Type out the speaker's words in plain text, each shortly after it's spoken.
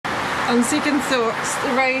On second thoughts,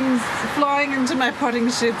 the rain's flying into my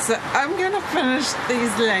potting shed, so I'm going to finish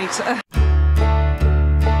these later.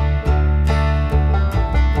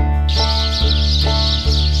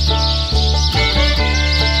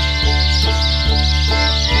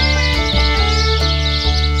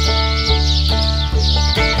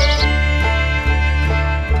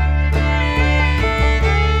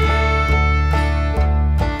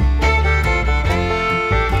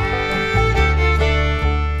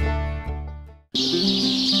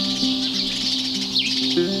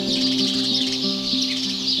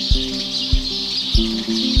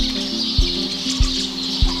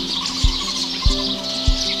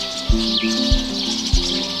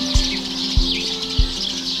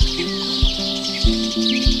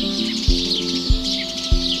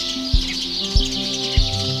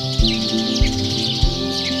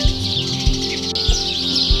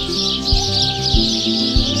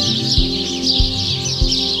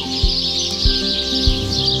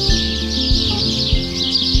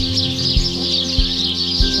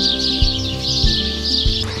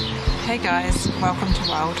 Hey guys, welcome to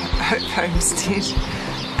Wild Hope Homestead.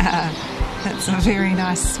 It's a very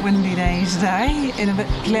nice windy day today and a bit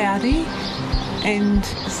cloudy, and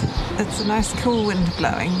it's a nice cool wind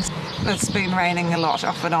blowing. It's been raining a lot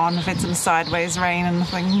off and on. I've had some sideways rain and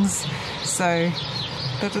things,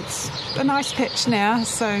 but it's a nice patch now,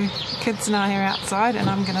 so kids and I are outside and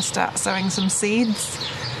I'm going to start sowing some seeds.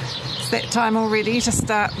 It's that time already to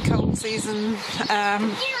start cold season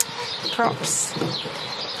crops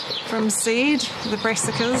from seed. The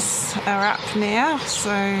brassicas are up now,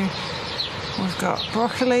 so we've got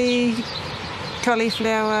broccoli,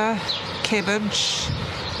 cauliflower, cabbage,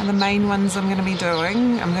 and the main ones I'm going to be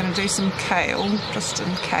doing. I'm going to do some kale just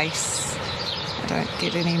in case I don't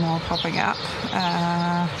get any more popping up.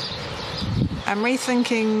 I'm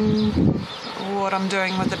rethinking what I'm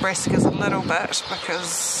doing with the brassicas a little bit,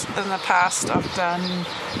 because in the past I've done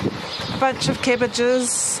a bunch of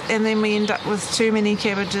cabbages and then we end up with too many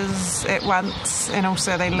cabbages at once, and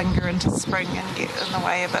also they linger into spring and get in the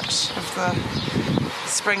way a bit of the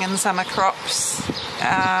spring and summer crops.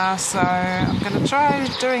 So I'm going to try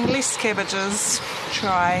doing less cabbages,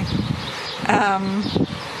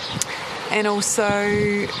 and also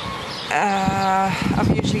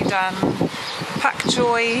I've usually done pak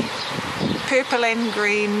choy, purple and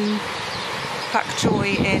green pak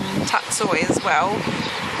choy and tatsoi as well,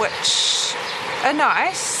 which are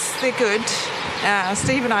nice, they're good.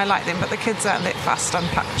 Steve and I like them, but the kids aren't that fussed on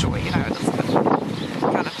pak choy, you know, it's a bit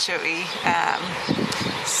kind of chewy.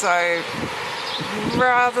 So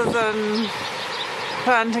rather than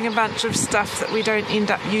planting a bunch of stuff that we don't end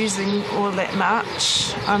up using all that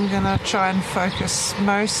much, I'm going to try and focus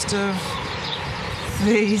most of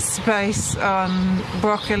the space on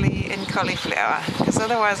broccoli and cauliflower, because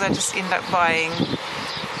otherwise I just end up buying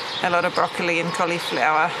a lot of broccoli and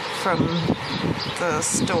cauliflower from the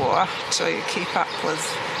store to keep up with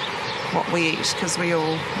what we eat, because we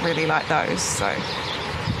all really like those. So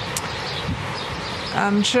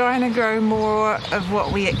I'm trying to grow more of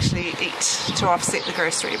what we actually eat to offset the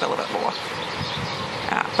grocery bill a bit more.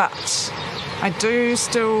 But I do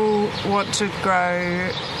still want to grow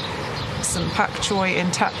some pak choy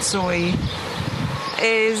and tatsoi.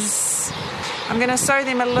 I'm going to sow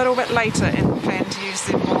them a little bit later and plan to use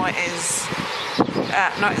them more as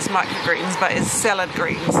not as microgreens but as salad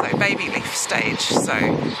greens, so baby leaf stage. So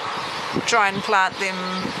try and plant them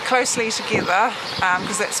closely together,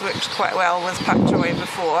 because that's worked quite well with pak choy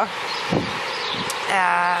before,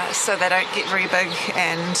 so they don't get very big,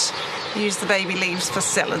 and use the baby leaves for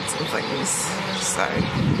salads and things. So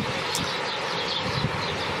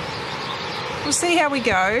we'll see how we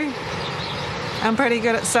go. I'm pretty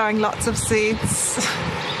good at sowing lots of seeds.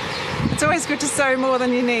 It's always good to sow more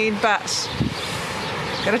than you need, but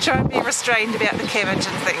gotta try and be restrained about the cabbage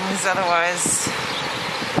and things, otherwise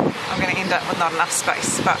I'm going to end up with not enough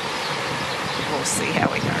space, but we'll see how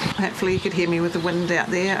we go. Hopefully you could hear me with the wind out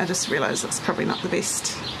there. I just realised it's probably not the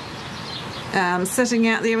best sitting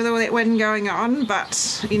out there with all that wind going on,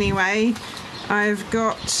 but anyway, I've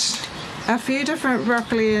got a few different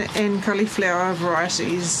broccoli and cauliflower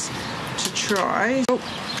varieties to try. Oh,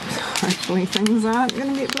 hopefully things aren't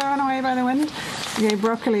going to get blown away by the wind. Okay,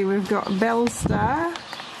 broccoli, we've got Bell Star,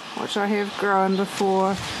 which I have grown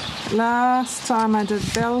before. Last time I did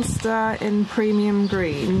Bell Star in Premium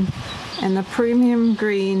Green, and the Premium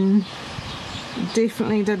Green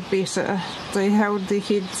definitely did better. They held their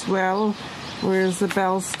heads well, whereas the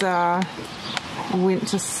Bell Star went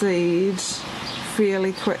to seed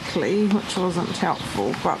fairly quickly, which wasn't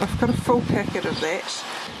helpful, but I've got a full packet of that.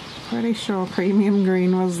 Pretty sure Premium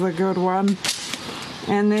Green was the good one.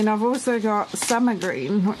 And then I've also got summer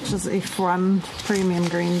green, which is F1, premium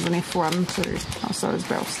greens and F1 too. Oh, so is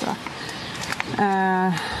Belstar.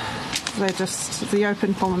 They're just the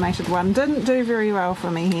open pollinated one. Didn't do very well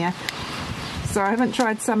for me here. So I haven't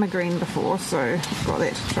tried summer green before, so I've got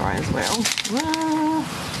that to try as well.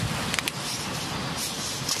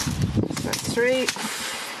 So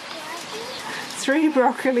three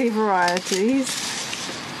broccoli varieties.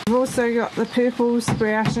 I've also got the purple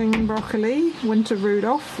sprouting broccoli, Winter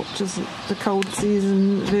Rudolph, which is the cold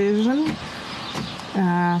season version.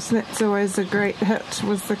 So that's always a great hit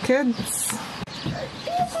with the kids.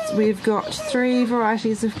 We've got 3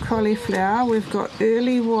 varieties of cauliflower. We've got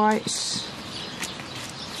early white,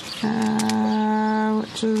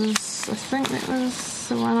 which is, I think that was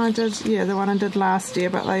the one I did, yeah, the one I did last year,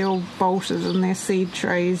 but they all bolted in their seed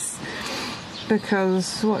trays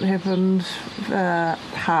because what happened,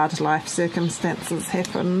 hard life circumstances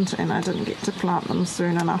happened and I didn't get to plant them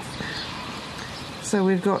soon enough. So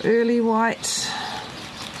we've got early white,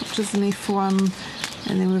 which is an F1,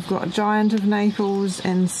 and then we've got Giant of Naples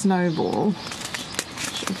and Snowball,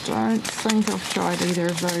 which I don't think I've tried either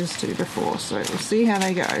of those two before, so we'll see how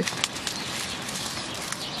they go.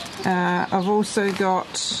 I've also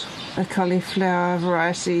got a cauliflower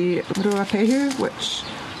variety, Ruapehu, which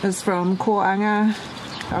is from Koanga.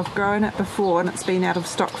 I've grown it before and it's been out of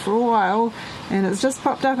stock for a while and it's just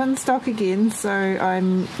popped up in stock again, so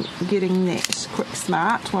I'm getting that quick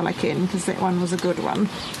smart while I can because that one was a good one.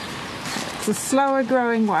 It's a slower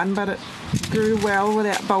growing one, but it grew well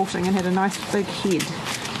without bolting and had a nice big head.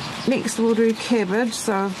 Next we'll do cabbage,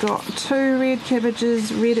 so I've got 2 red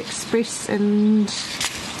cabbages, Red Express and,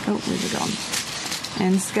 oh where's it gone,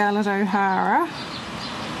 and Scarlet O'Hara.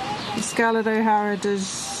 The Scarlet O'Hara did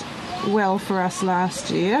well for us last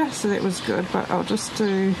year, so that was good, but I'll just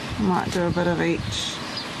might do a bit of each.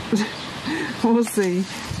 We'll see.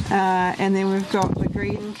 And then we've got the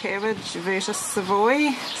green cabbage versus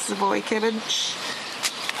Savoy cabbage.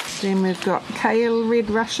 Then we've got kale Red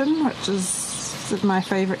Russian, which is my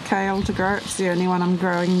favourite kale to grow. It's the only one I'm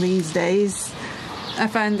growing these days. I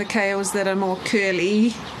find the kales that are more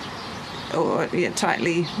curly or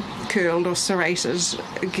tightly curled or serrated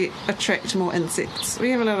attract more insects.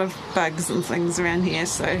 We have a lot of bugs and things around here,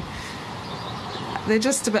 so they're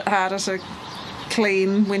just a bit harder to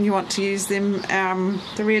clean when you want to use them.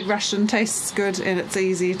 The Red Russian tastes good and it's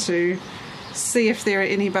easy to see if there are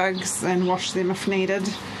any bugs and wash them if needed.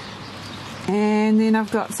 And then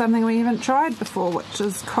I've got something we haven't tried before, which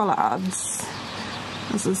is collards.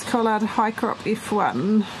 This is collard high crop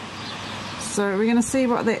F1. So we're going to see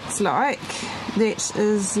what that's like. That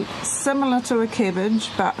is similar to a cabbage,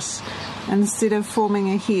 but instead of forming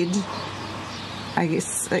a head, I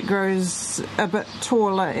guess it grows a bit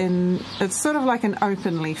taller and it's sort of like an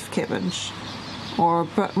open leaf cabbage, or a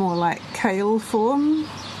bit more like kale form,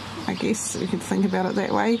 I guess you could think about it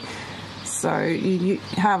that way. So you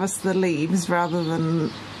harvest the leaves rather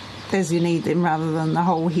than as you need them, rather than the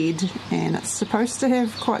whole head, and it's supposed to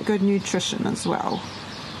have quite good nutrition as well.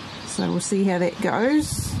 So we'll see how that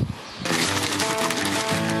goes.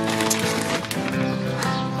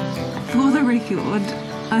 For the record,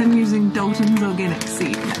 I'm using Dalton's organic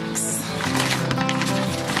seed mix.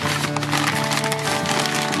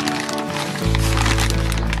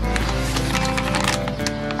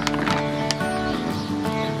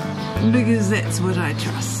 Because that's what I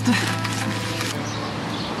trust.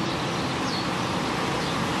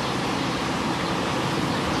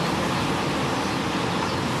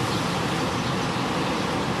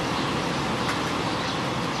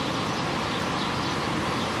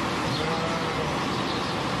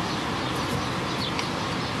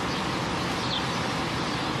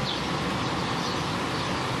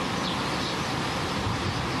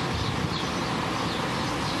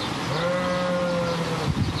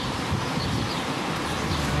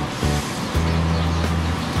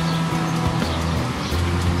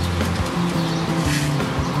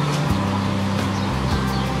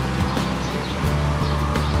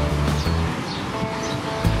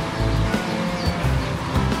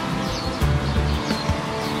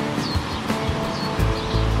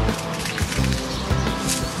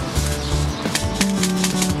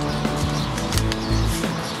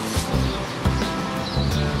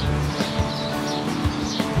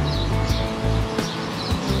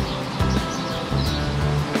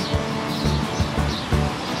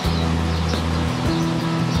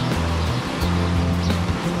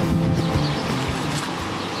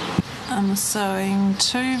 I'm sowing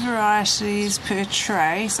 2 varieties per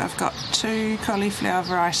tray, so I've got 2 cauliflower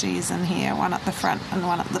varieties in here, one at the front and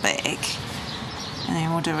one at the back. And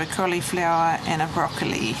then we'll do a cauliflower and a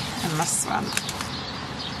broccoli in this one.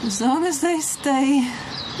 as long as they stay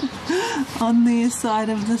on the side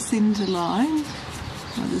of the centre line,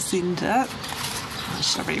 or the centre, it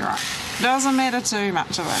should be right. Doesn't matter too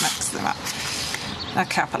much if I mix them up, a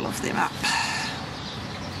couple of them up.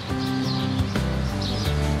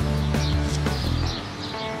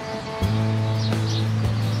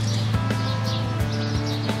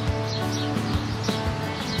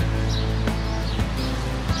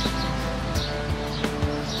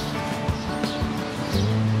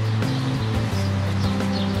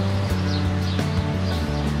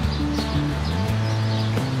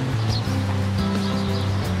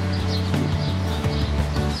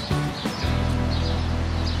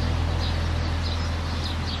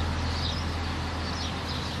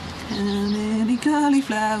 How many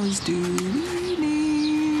cauliflowers do we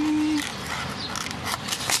need?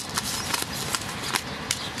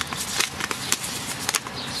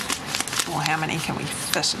 Or how many can we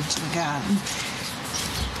fit into the garden?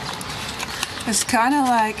 It's kind of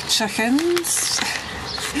like chickens.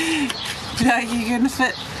 Like you can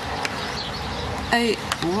fit a...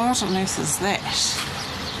 What on earth is that?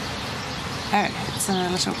 Oh, it's in a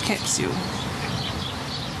little capsule.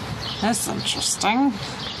 That's interesting.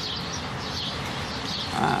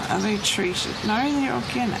 Are they treated? No, they're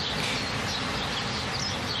organic.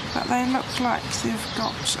 But they look like they've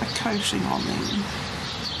got a coating on them.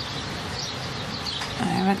 I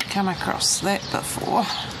haven't come across that before.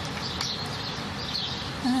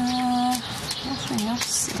 Nothing else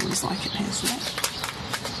seems like it has that.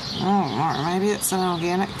 Oh, maybe it's an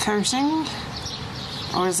organic coating.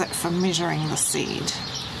 Or is it for measuring the seed?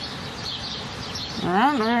 There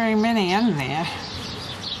aren't very many in there.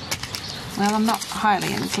 Well, I'm not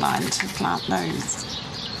highly inclined to plant those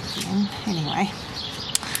again. Anyway,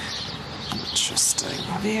 interesting,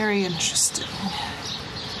 very interesting.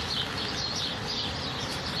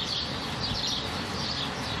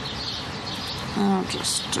 I'll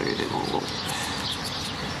just do them all.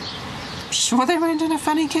 Sure they weren't in a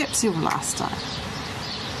funny capsule last time.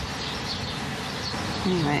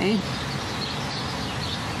 Anyway,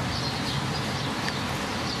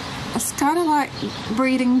 it's kind of like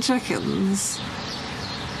breeding chickens.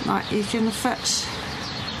 Like you can fit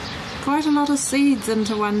quite a lot of seeds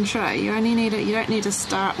into one tray. You only need it. You don't need to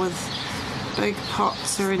start with big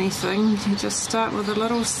pots or anything. You just start with a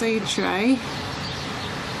little seed tray,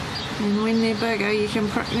 and when they're bigger, you can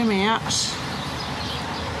prick them out.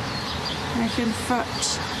 They can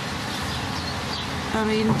fit, I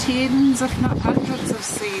mean, tens, if not hundreds of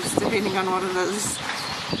seeds, depending on what it is.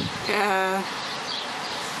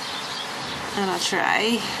 In a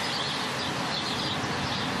tray,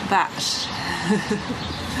 but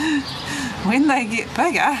when they get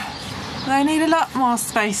bigger, they need a lot more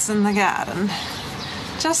space in the garden.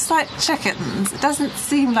 Just like chickens, it doesn't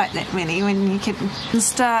seem like that many when you can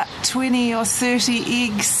start 20 or 30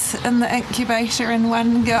 eggs in the incubator in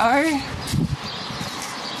one go.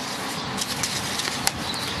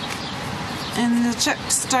 And the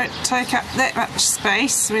chicks don't take up that much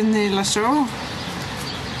space when they're little.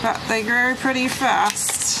 But they grow pretty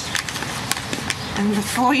fast, and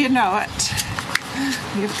before you know it,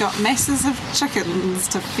 you've got masses of chickens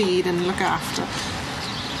to feed and look after,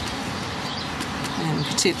 and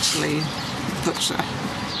potentially butcher.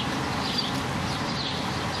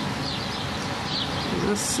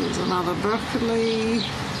 This is another broccoli.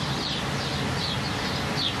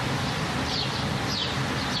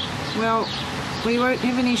 Well, we won't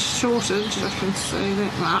have any shortage, I can say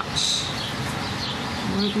that much.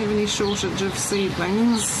 We won't have any shortage of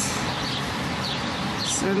seedlings,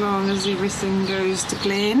 so long as everything goes to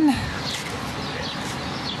plan.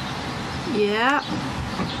 Yeah.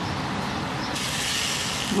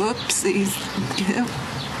 Whoopsies.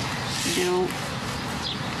 Go.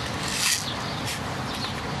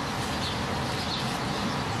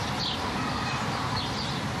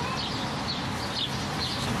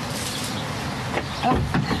 Oh.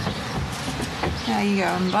 How you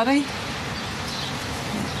going, buddy?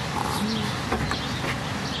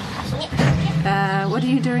 What are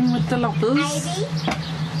you doing with the loppers?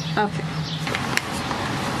 Okay.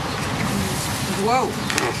 Whoa.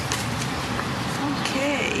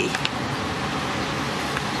 Okay.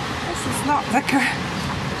 This is not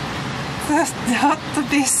not the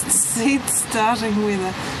best seed starting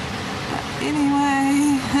weather. But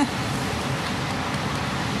anyway.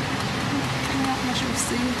 Not much of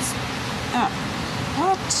seeds. Oh.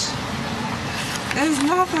 What? There's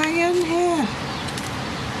nothing in here.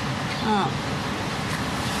 Oh.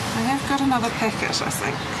 I have got another packet, I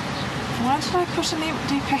think. Why did I put an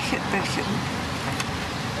empty packet back in?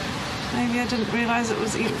 Maybe I didn't realise it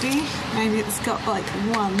was empty. Maybe it's got like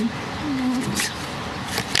one.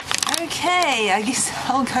 Okay, I guess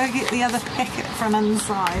I'll go get the other packet from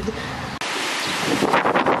inside.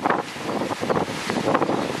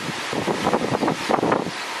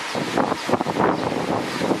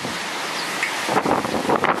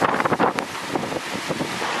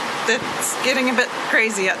 It's getting a bit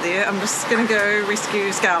crazy out there. I'm just gonna go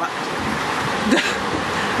rescue Scarlet.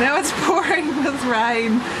 Now it's pouring with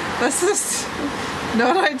rain. This is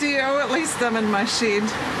not ideal. At least I'm in my shed.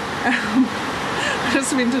 I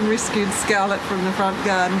just went and rescued Scarlet from the front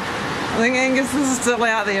garden. I think Angus is still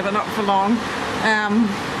out there, but not for long.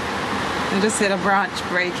 I just had a branch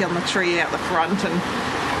break on the tree out the front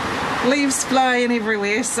and leaves flying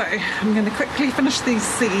everywhere, so I'm going to quickly finish these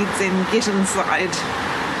seeds and get inside.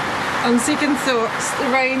 On second thoughts, the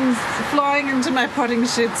rain's flying into my potting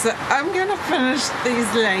shed, so I'm going to finish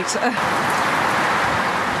these later.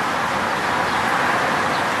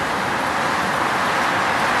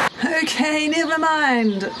 Okay, never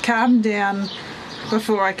mind. It calmed down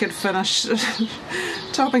before I could finish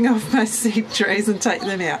topping off my seed trays and take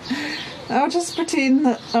them out. I'll just pretend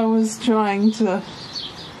that I was trying to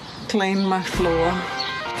clean my floor.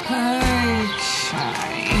 Okay.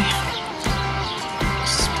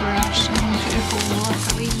 Sprouting purple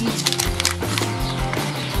broccoli.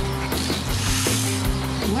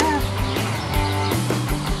 Wow.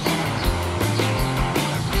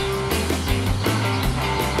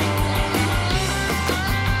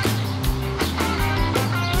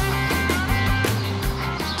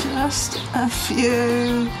 Just a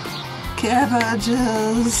few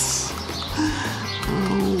cabbages.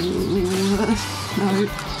 Oh, no,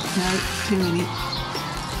 too many.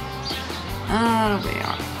 Oh, we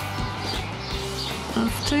are.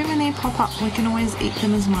 If too many pop up, we can always eat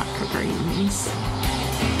them as microgreens.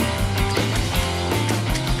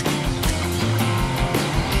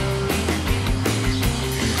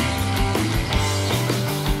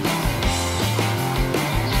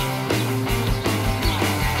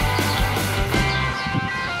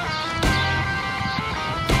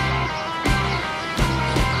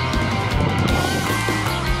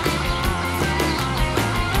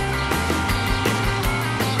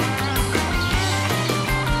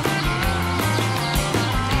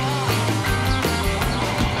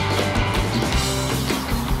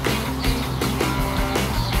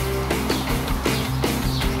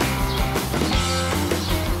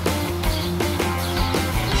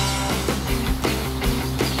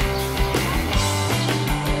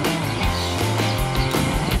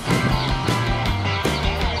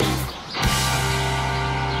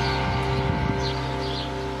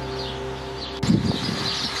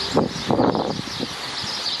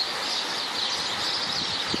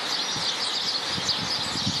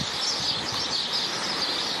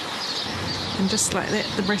 And just like that,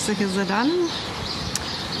 the brassicas are done,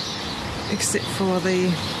 except for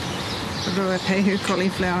the ruapehu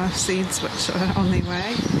cauliflower seeds, which are on their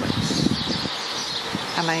way, which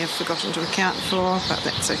I may have forgotten to account for, but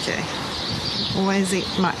that's okay. Always eat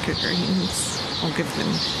microgreens or give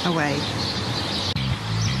them away.